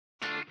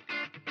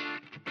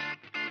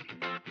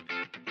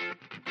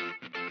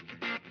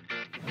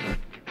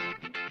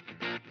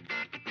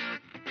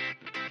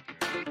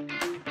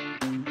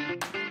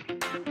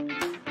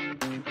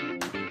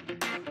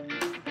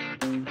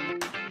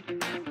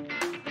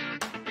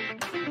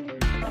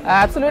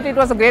Absolutely, it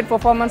was a great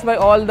performance by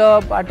all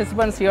the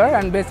participants here,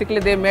 and basically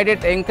they made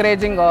it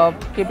encouraging,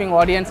 keeping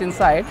audience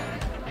inside.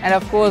 And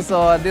of course,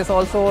 this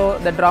also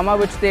the drama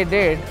which they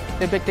did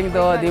depicting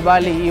the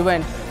Diwali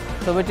event,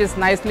 so which is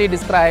nicely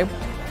described.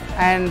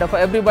 And for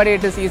everybody,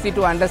 it is easy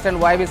to understand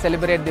why we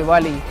celebrate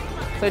Diwali.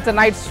 So it's a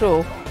nice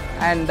show,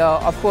 and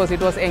of course, it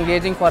was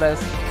engaging for us.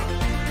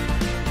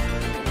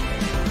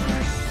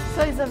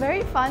 So it's a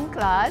very fun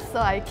class. So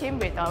I came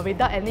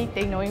without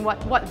anything, knowing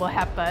what will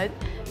happen.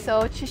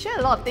 So she shared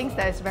a lot of things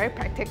that is very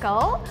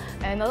practical,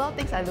 and a lot of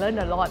things I learned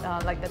a lot,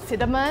 like the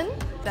cinnamon,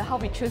 how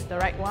we choose the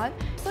right one.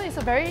 So it's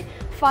a very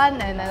fun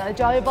and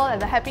enjoyable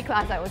and a happy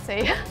class, I would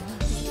say.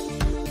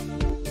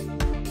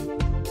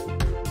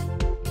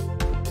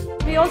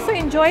 We also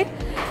enjoyed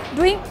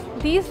doing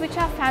these, which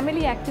are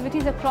family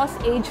activities across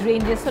age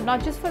ranges. So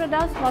not just for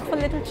adults, not for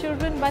little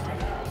children, but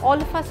all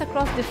of us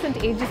across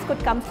different ages could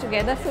come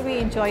together. So we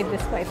enjoyed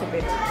this quite a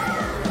bit.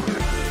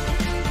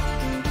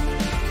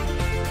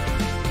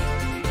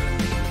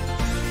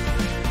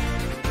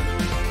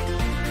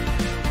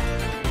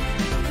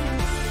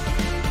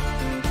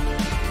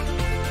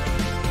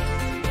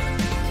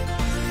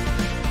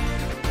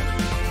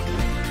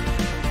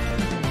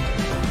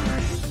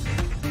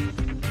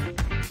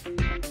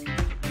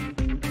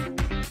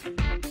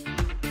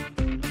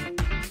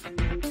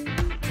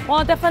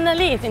 Well,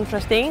 definitely it's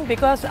interesting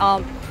because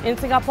in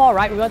Singapore,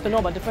 right, we want to know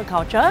about different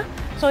culture.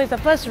 So it's the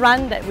first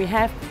run that we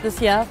have this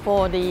year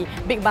for the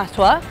Big Bus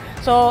Tour.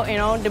 So, you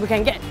know, we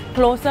can get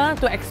closer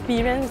to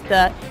experience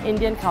the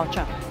Indian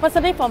culture.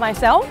 Personally, for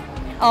myself,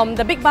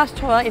 the Big Bus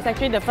Tour is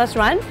actually the first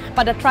run,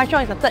 but the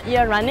Trishaw is the third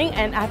year running,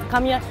 and I've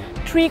come here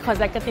 3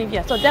 consecutive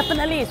years. So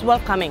definitely it's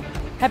worth coming.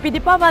 Happy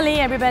Deepavali,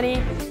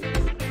 everybody!